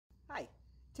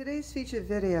Today's featured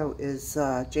video is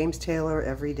James Taylor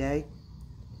Everyday.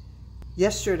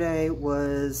 Yesterday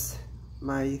was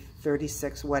my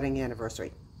 36th wedding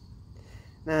anniversary.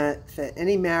 Now, for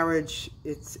any marriage,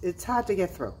 it's hard to get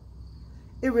through.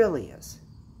 It really is.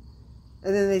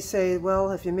 And then they say,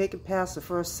 well, if you make it past the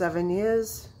first 7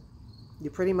 years,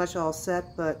 you're pretty much all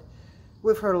set. But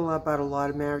we've heard a lot about a lot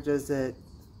of marriages that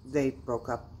they broke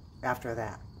up after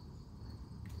that.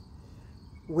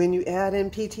 When you add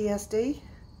in PTSD,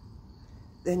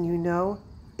 then you know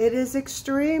it is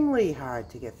extremely hard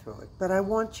to get through it. But I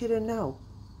want you to know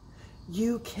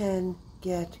you can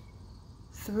get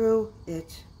through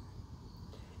it,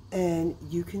 and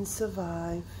you can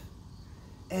survive,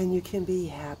 and you can be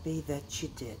happy that you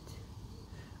did.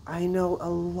 I know a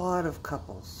lot of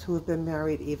couples who have been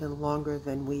married even longer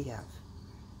than we have.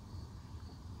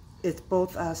 It's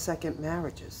both our second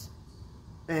marriages.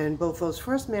 And both those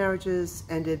first marriages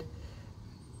ended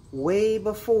way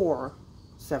before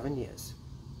 7 years.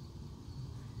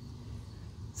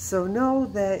 So know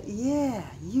that, yeah,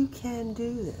 you can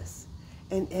do this.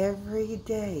 And every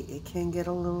day it can get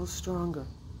a little stronger.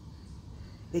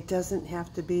 It doesn't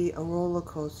have to be a roller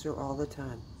coaster all the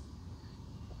time.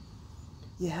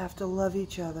 You have to love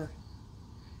each other,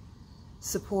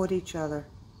 support each other,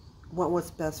 want what's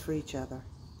best for each other.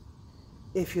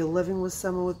 If you're living with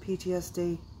someone with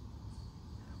PTSD,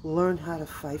 learn how to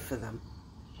fight for them.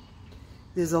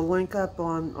 There's a link up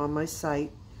on my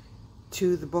site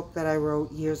to the book that I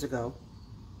wrote years ago.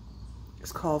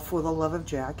 It's called For the Love of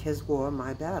Jack, His War,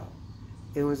 My Battle.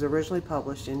 It was originally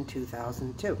published in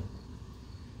 2002.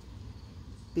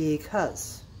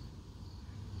 Because,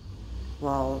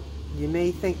 while you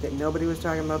may think that nobody was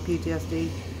talking about PTSD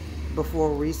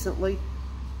before recently,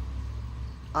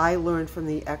 I learned from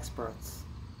the experts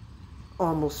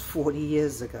almost 40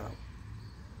 years ago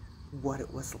what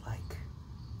it was like.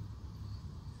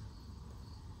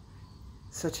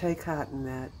 So take heart in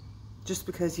that. Just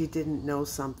because you didn't know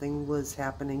something was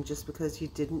happening, just because you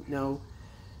didn't know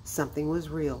something was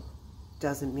real,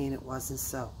 doesn't mean it wasn't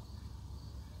so.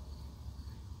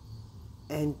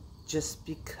 And just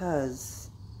because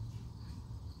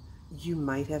you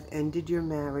might have ended your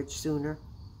marriage sooner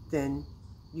than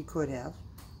you could have,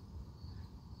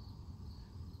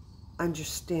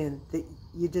 understand that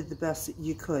you did the best that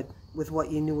you could with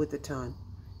what you knew at the time.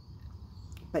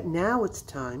 But now it's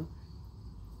time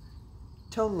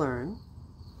to learn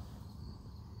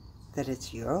that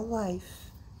it's your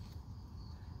life.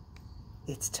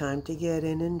 It's time to get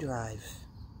in and drive.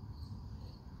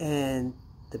 And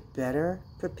the better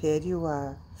prepared you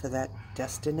are for that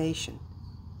destination,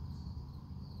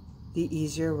 the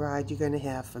easier ride you're going to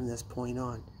have from this point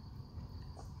on.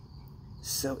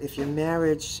 So if your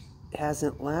marriage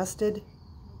hasn't lasted,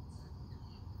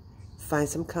 find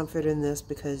some comfort in this,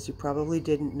 because you probably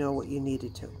didn't know what you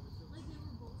needed to.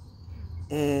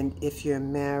 And if your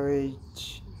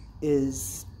marriage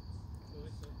is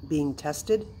being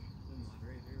tested,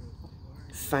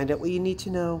 find out what you need to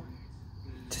know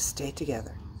to stay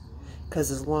together.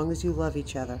 Because as long as you love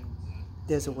each other,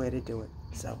 there's a way to do it.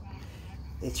 So,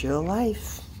 it's your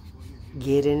life.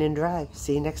 Get in and drive.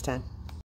 See you next time.